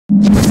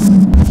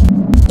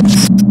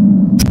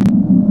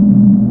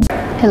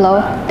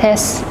Hello,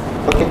 test.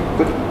 Okay,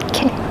 good.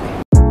 Okay.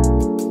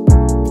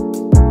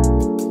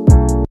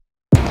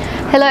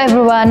 Hello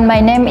everyone, my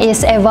name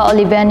is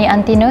Olivianie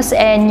Antinus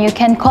and you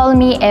can call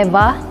me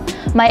Eva.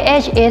 My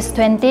age is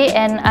 20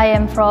 and I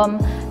am from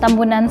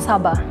Tambunan,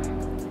 Sabah.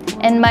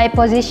 And my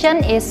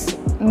position is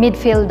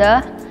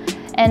midfielder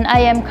and I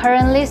am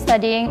currently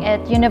studying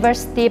at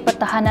University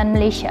Pertahanan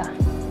Malaysia.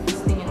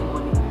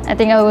 I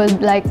think I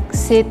would like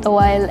sit a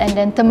while and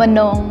then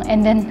temenung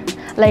and then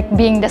like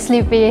being the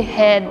sleepy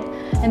head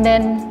and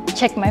then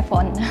check my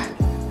phone.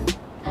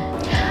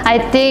 I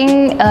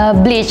think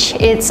Bleach,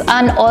 it's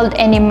an old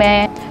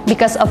anime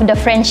because of the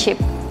friendship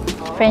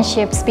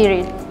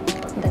spirit.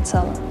 That's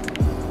all.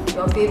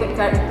 Your favorite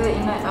character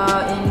in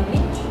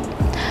Bleach?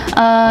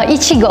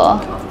 Ichigo,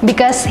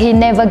 because he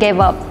never gave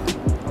up.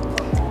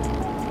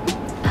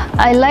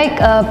 I like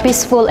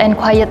peaceful and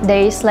quiet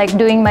days, like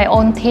doing my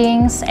own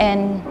things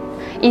and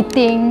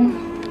eating.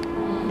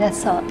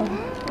 That's all.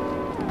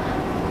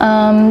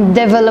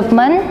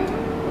 Development,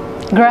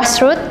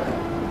 grassroots,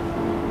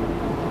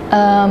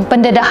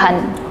 pendedahan.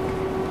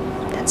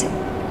 That's it.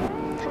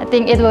 I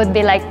think it would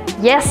be like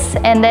yes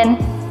and then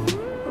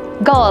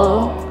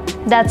goal.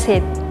 That's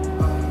it.